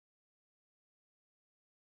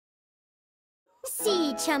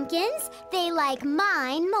See, Chumpkins, they like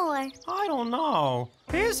mine more. I don't know.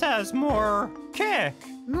 His has more kick.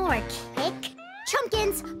 More kick?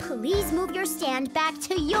 Chumpkins, please move your stand back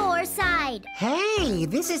to your side. Hey,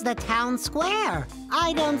 this is the town square.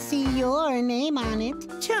 I don't see your name on it.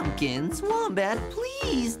 Chumpkins, Wombat,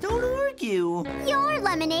 please don't argue. Your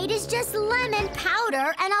lemonade is just lemon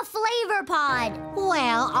powder and a flavor pod.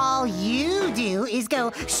 Well, all you do is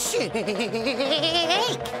go shake.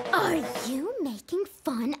 Are you making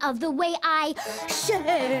fun of the way I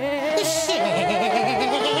shake?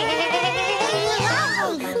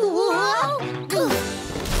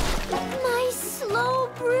 My slow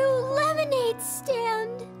brew lemonade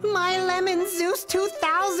stand. My Lemon Zeus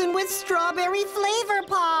 2000 with strawberry flavor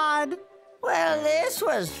pod. Well, this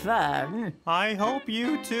was fun. I hope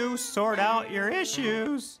you two sort out your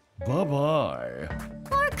issues. Bye-bye.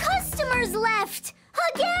 Our customers left.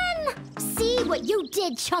 Again! See what you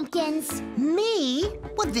did, Chumpkins. Me?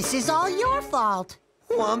 Well, this is all your fault.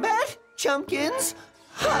 Wombat? Chumpkins?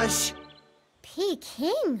 Hush!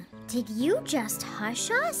 Peking, did you just hush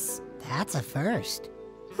us? That's a first.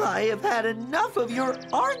 I have had enough of your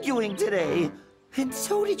arguing today. And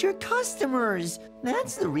so did your customers.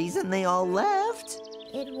 That's the reason they all left.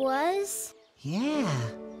 It was? Yeah,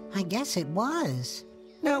 I guess it was.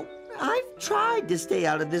 Now, I've tried to stay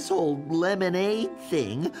out of this whole lemonade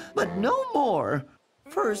thing, but no more.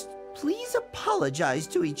 First, please apologize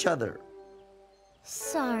to each other.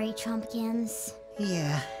 Sorry, Chumpkins.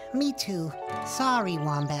 Yeah, me too. Sorry,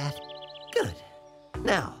 Wombat. Good.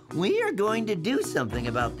 Now, we are going to do something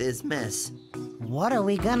about this mess. What are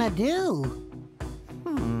we gonna do?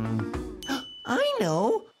 I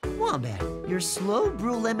know. Wombat, your slow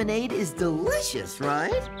brew lemonade is delicious,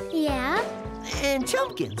 right? Yeah? And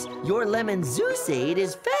Chumpkins, your lemon Zeusade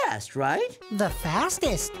is fast, right? The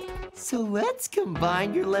fastest. So let's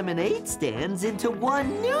combine your lemonade stands into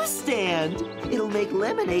one new stand. It'll make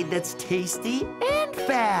lemonade that's tasty and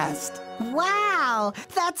fast. Wow,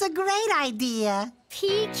 that's a great idea.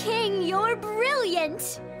 Peking, you're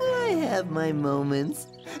brilliant. I have my moments.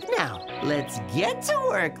 Now, let's get to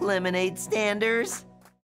work, lemonade standers.